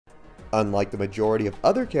Unlike the majority of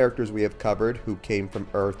other characters we have covered who came from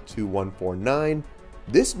Earth 2149,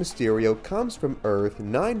 this Mysterio comes from Earth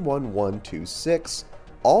 91126,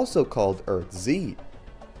 also called Earth Z.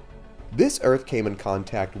 This Earth came in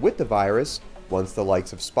contact with the virus once the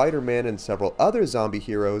likes of Spider-Man and several other zombie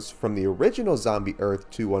heroes from the original zombie Earth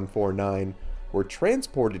 2149 were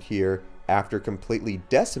transported here after completely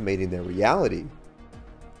decimating their reality.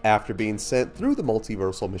 After being sent through the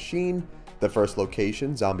multiversal machine, the first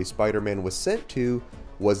location Zombie Spider-Man was sent to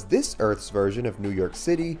was this Earth's version of New York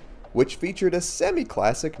City, which featured a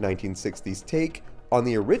semi-classic 1960s take on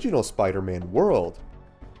the original Spider-Man world.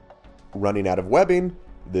 Running out of webbing,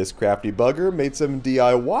 this crafty bugger made some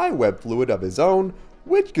DIY web fluid of his own,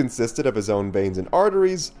 which consisted of his own veins and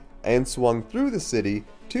arteries, and swung through the city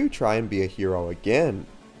to try and be a hero again.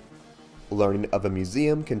 Learning of a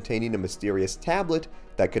museum containing a mysterious tablet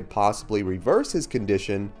that could possibly reverse his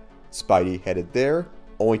condition, Spidey headed there,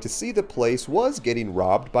 only to see the place was getting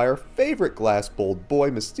robbed by our favorite glass-bowled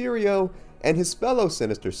boy Mysterio and his fellow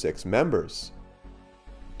Sinister Six members.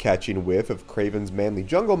 Catching whiff of Kraven's manly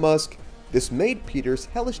jungle musk, this made Peter's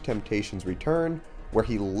hellish temptations return, where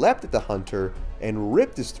he leapt at the hunter and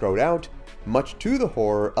ripped his throat out, much to the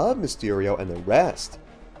horror of Mysterio and the rest.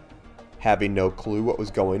 Having no clue what was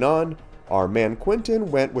going on, our man Quentin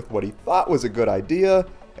went with what he thought was a good idea,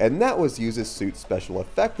 and that was use his suit's special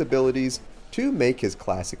effect abilities to make his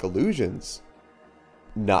classic illusions.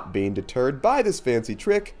 Not being deterred by this fancy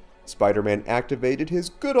trick, Spider-Man activated his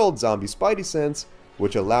good old zombie Spidey sense,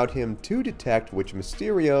 which allowed him to detect which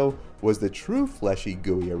Mysterio was the true fleshy,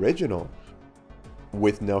 gooey original.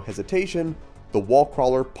 With no hesitation, the wall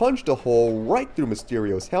crawler punched a hole right through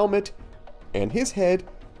Mysterio's helmet and his head,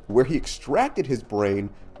 where he extracted his brain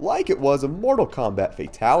like it was a Mortal Kombat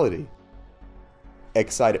fatality.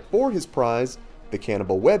 Excited for his prize, the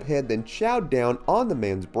cannibal webhead then chowed down on the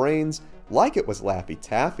man's brains like it was Laffy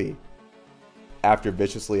Taffy. After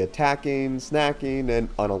viciously attacking, snacking,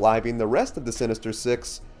 and unaliving the rest of the Sinister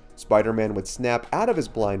Six, Spider-Man would snap out of his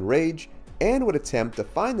blind rage and would attempt to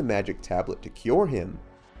find the magic tablet to cure him.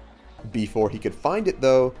 Before he could find it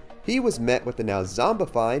though, he was met with the now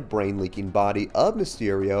zombified, brain-leaking body of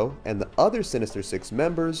Mysterio and the other Sinister Six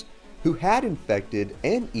members who had infected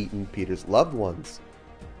and eaten Peter's loved ones.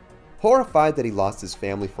 Horrified that he lost his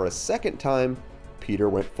family for a second time, Peter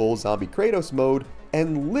went full zombie Kratos mode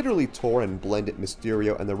and literally tore and blended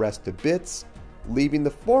Mysterio and the rest to bits, leaving the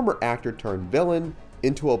former actor turned villain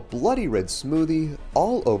into a bloody red smoothie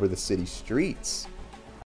all over the city streets.